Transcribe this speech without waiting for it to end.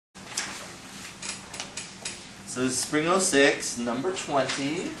So this is spring 06, number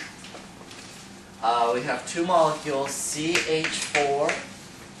 20. We have two molecules, CH4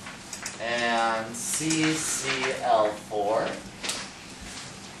 and CCl4.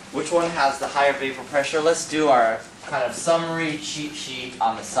 Which one has the higher vapor pressure? Let's do our kind of summary cheat sheet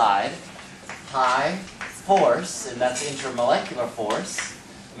on the side. High force, and that's intermolecular force,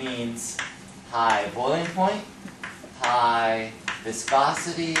 means high boiling point, high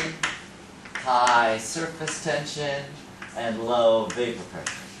viscosity, high surface tension, and low vapor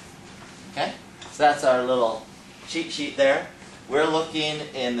pressure. Okay? So that's our little cheat sheet there. We're looking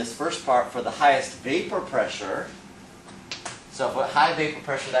in this first part for the highest vapor pressure. So for high vapor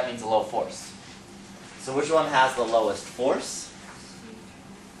pressure, that means low force. So which one has the lowest force?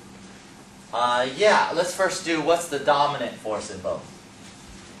 Yeah, let's first do what's the dominant force in both.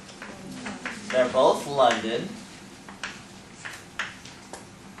 They're both London.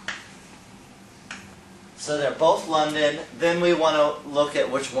 So they're both London. Then we want to look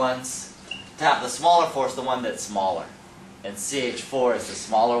at which ones to have the smaller force, the one that's smaller. And CH4 is the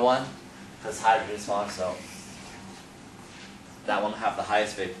smaller one because hydrogen is smaller, so that one will have the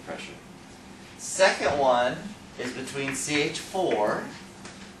highest vapor pressure. Second one is between CH4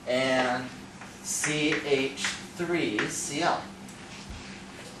 and CH3Cl.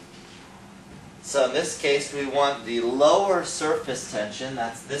 So in this case, we want the lower surface tension,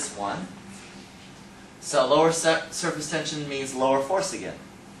 that's this one. So lower surface tension means lower force again.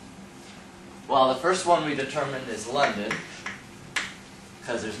 Well, the first one we determined is London,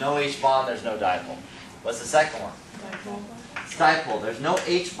 because there's no H bond, there's no dipole. What's the second one? Dipole. It's dipole. There's no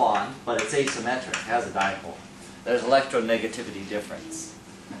H bond, but it's asymmetric. It has a dipole. There's electronegativity difference.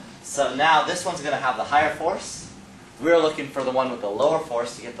 So now this one's going to have the higher force. We're looking for the one with the lower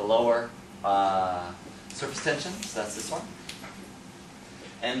force to get the lower surface tension. So that's this one.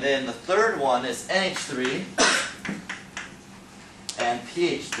 And then the third one is NH3 and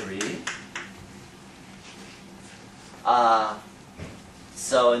PH3.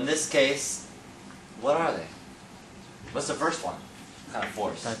 So in this case, what are they? What's the first one? What kind of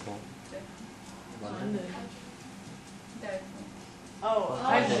force? Dipole. London. Oh,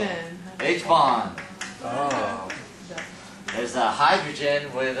 hydrogen. H bond. Oh. There's a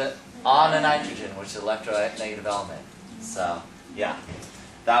hydrogen with on a nitrogen, which is an electronegative element. So, yeah.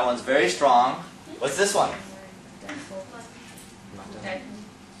 That one's very strong. What's this one?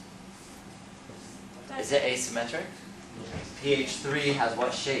 Is it asymmetric? pH3 has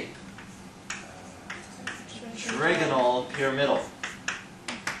what shape? Trigonal pyramidal.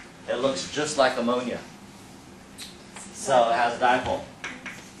 It looks just like ammonia. So it has a dipole.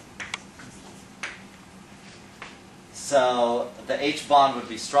 So the H bond would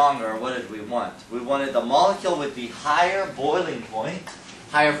be stronger. What did we want? We wanted the molecule with the higher boiling point.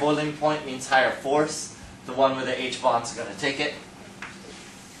 Higher boiling point means higher force. The one with the H bond is going to take it.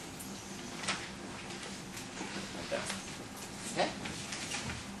 Okay?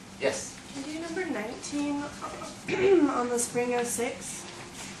 Yes? Can you do number 19 on the spring 06?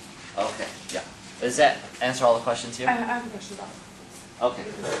 Okay, yeah. Does that answer all the questions here? I have a question about Okay.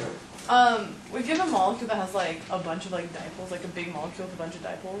 we give a molecule that has like a bunch of like dipoles, like a big molecule with a bunch of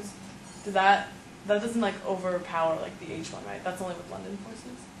dipoles. Does that doesn't like overpower like the H one, right? That's only with London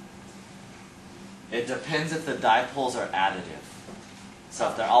forces. It depends if the dipoles are additive. So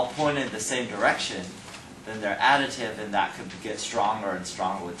if they're all pointed in the same direction, then they're additive and that could get stronger and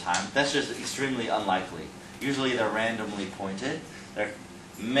stronger with time. That's just extremely unlikely. Usually they're randomly pointed. There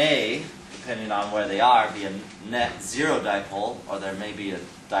may, depending on where they are, be a net zero dipole, or there may be a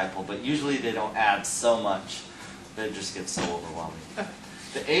dipole, but usually they don't add so much that it just gets so overwhelming. Okay.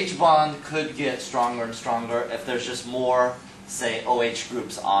 The H bond could get stronger and stronger if there's just more, say, OH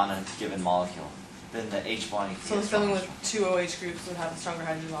groups on a given molecule. Then the H bond can So get something stronger. with two OH groups would have a stronger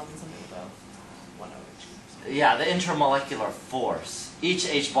hydrogen bond than something without one OH group. Yeah, the intermolecular force. Each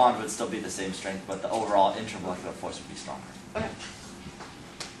H bond would still be the same strength, but the overall intermolecular force would be stronger. Okay.